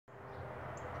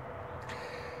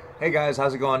Hey guys,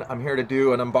 how's it going? I'm here to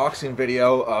do an unboxing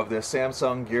video of the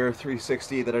Samsung Gear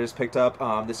 360 that I just picked up.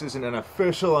 This isn't an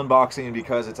official unboxing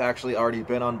because it's actually already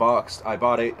been unboxed. I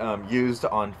bought it used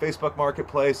on Facebook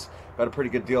Marketplace. Got a pretty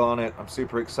good deal on it. I'm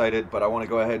super excited, but I want to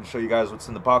go ahead and show you guys what's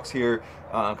in the box here.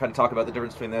 Kind of talk about the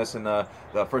difference between this and the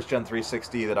first gen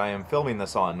 360 that I am filming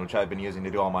this on, which I've been using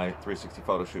to do all my 360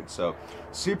 photo shoots. So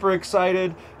super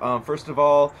excited. First of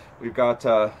all, we've got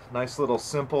a nice little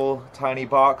simple tiny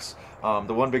box.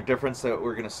 The one big difference that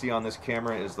we're going to see on this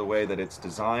camera is the way that it's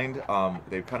designed.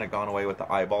 They've kind of gone away with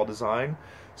the eyeball design.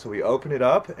 So we open it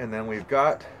up and then we've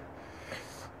got,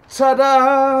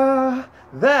 ta-da!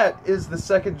 That is the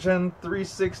second gen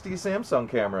 360 Samsung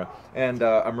camera. And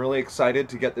I'm really excited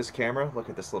to get this camera. Look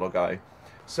at this little guy.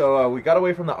 So we got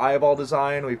away from the eyeball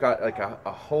design. We've got like a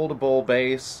holdable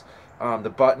base. The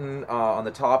button on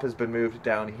the top has been moved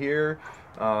down here.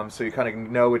 So you kind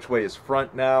of know which way is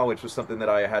front now, which was something that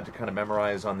I had to kind of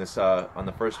memorize on this on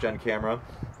the first gen camera.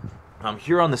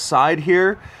 Here on the side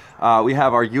here, we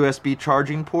have our USB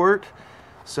charging port.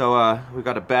 So we've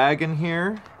got a bag in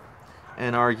here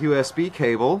and our USB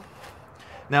cable.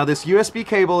 Now this USB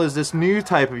cable is this new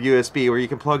type of USB where you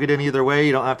can plug it in either way.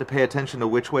 You don't have to pay attention to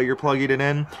which way you're plugging it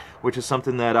in, which is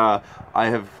something that I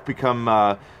have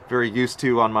become very used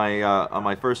to on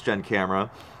my first gen camera.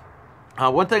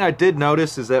 One thing I did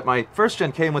notice is that my first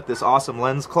gen came with this awesome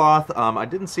lens cloth. I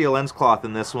didn't see a lens cloth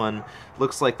in this one.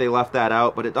 Looks like they left that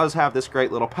out, but it does have this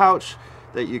great little pouch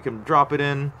that you can drop it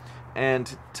in,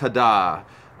 and ta-da!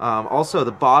 Also,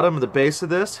 the bottom, the base of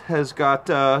this has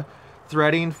got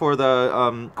threading for the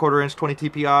 1/4 inch 20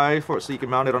 TPI so you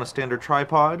can mount it on a standard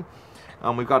tripod.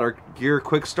 We've got our Gear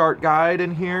Quick Start guide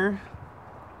in here.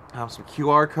 Some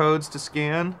QR codes to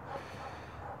scan.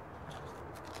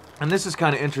 And this is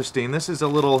kind of interesting. This is a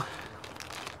little,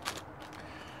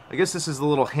 I guess this is the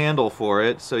little handle for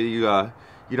it, so you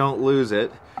don't lose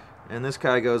it. And this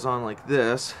guy goes on like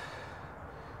this.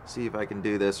 See if I can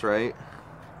do this right.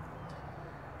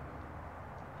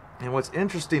 And what's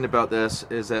interesting about this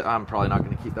is that I'm probably not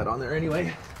going to keep that on there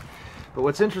anyway. But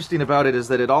what's interesting about it is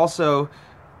that it also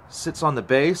sits on the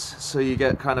base, so you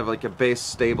get kind of like a base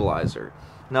stabilizer.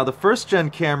 Now the first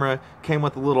gen camera came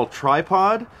with a little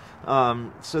tripod.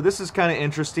 So this is kind of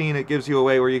interesting. It gives you a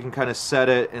way where you can kind of set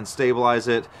it and stabilize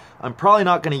it. I'm probably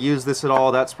not going to use this at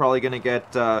all. That's probably going to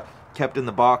get kept in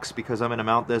the box because I'm going to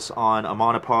mount this on a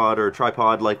monopod or a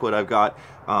tripod like what I've got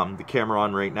the camera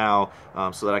on right now,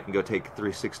 so that I can go take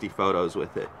 360 photos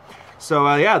with it.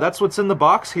 So yeah, that's what's in the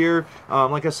box here.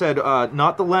 Like I said,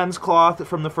 not the lens cloth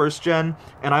from the first gen,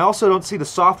 and I also don't see the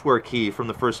software key from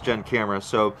the first gen camera.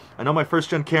 So I know my first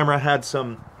gen camera had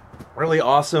some really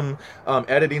awesome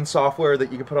editing software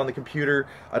that you can put on the computer.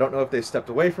 I don't know if they stepped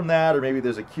away from that, or maybe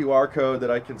there's a QR code that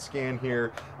I can scan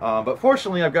here. But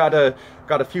fortunately, I've got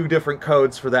a few different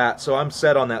codes for that, so I'm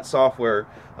set on that software.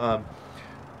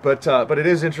 But it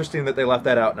is interesting that they left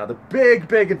that out. Now the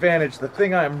big advantage, the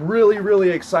thing I'm really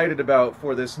excited about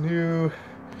for this new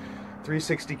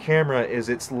 360 camera is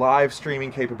its live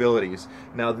streaming capabilities.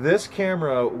 Now this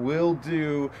camera will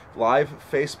do live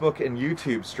Facebook and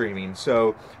YouTube streaming,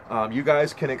 so you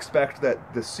guys can expect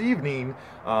that this evening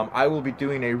I will be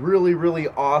doing a really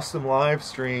awesome live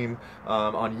stream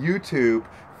on YouTube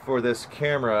for this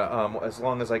camera, as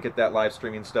long as I get that live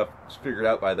streaming stuff figured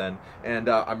out by then. And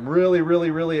I'm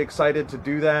really excited to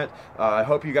do that. I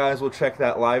hope you guys will check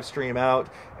that live stream out,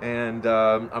 and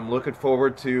I'm looking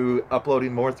forward to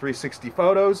uploading more 360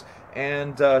 photos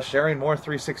and sharing more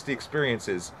 360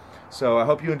 experiences. So I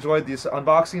hope you enjoyed this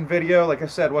unboxing video. Like I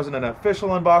said, it wasn't an official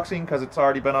unboxing because it's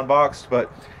already been unboxed,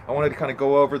 but I wanted to kind of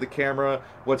go over the camera,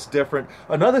 what's different.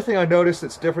 Another thing I noticed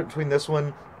that's different between this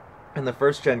one and the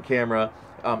first gen camera,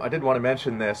 I did want to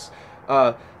mention this.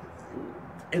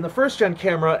 In the first gen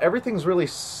camera, everything's really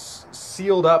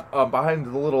sealed up behind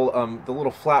the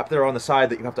little flap there on the side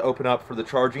that you have to open up for the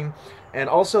charging. And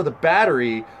also the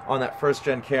battery on that first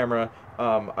gen camera,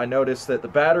 I noticed that the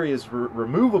battery is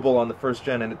removable on the first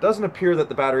gen, and it doesn't appear that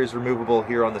the battery is removable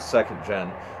here on the second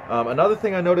gen. Another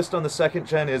thing I noticed on the second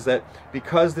gen is that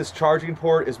because this charging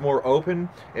port is more open,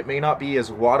 it may not be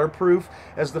as waterproof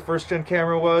as the first gen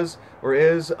camera was or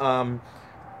is.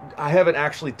 I haven't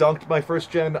actually dunked my first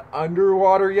gen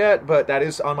underwater yet, but that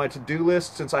is on my to-do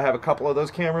list since I have a couple of those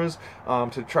cameras,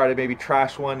 to try to maybe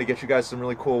trash one to get you guys some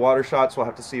really cool water shots. We'll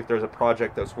have to see if there's a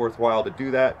project that's worthwhile to do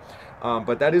that.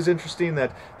 But that is interesting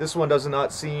that this one does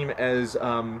not seem as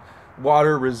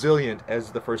water resilient as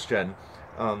the first gen.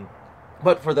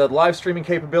 But for the live streaming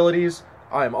capabilities,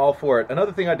 I am all for it.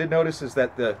 Another thing I did notice is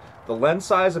that the lens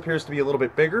size appears to be a little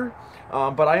bit bigger,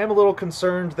 but I am a little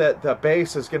concerned that the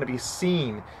base is going to be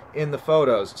seen in the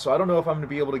photos. So I don't know if I'm going to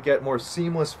be able to get more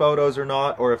seamless photos or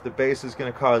not, or if the base is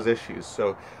going to cause issues.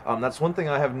 So that's one thing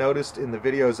I have noticed in the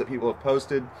videos that people have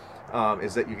posted,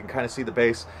 is that you can kind of see the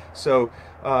base. So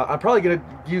I'm probably going to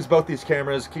use both these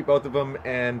cameras, keep both of them,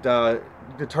 and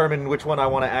determine which one I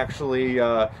want to actually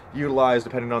utilize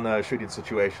depending on the shooting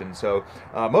situation. So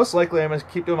most likely I'm going to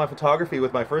keep doing my photography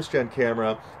with my first gen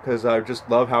camera because I just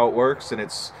love how it works and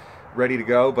it's ready to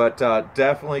go, but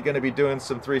definitely going to be doing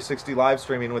some 360 live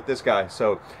streaming with this guy.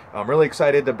 So I'm really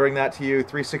excited to bring that to you.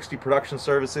 360 Production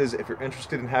Services. If you're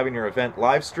interested in having your event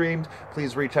live streamed,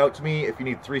 please reach out to me. If you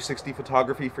need 360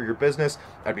 photography for your business,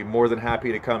 I'd be more than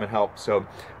happy to come and help. So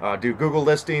do Google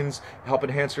listings, help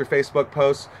enhance your Facebook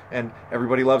posts, and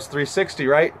everybody loves 360,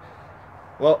 right?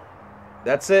 Well,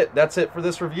 that's it. That's it for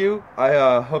this review.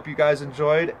 I hope you guys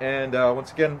enjoyed. And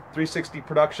once again,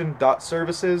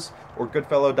 360production.services or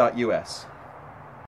goodfellow.us.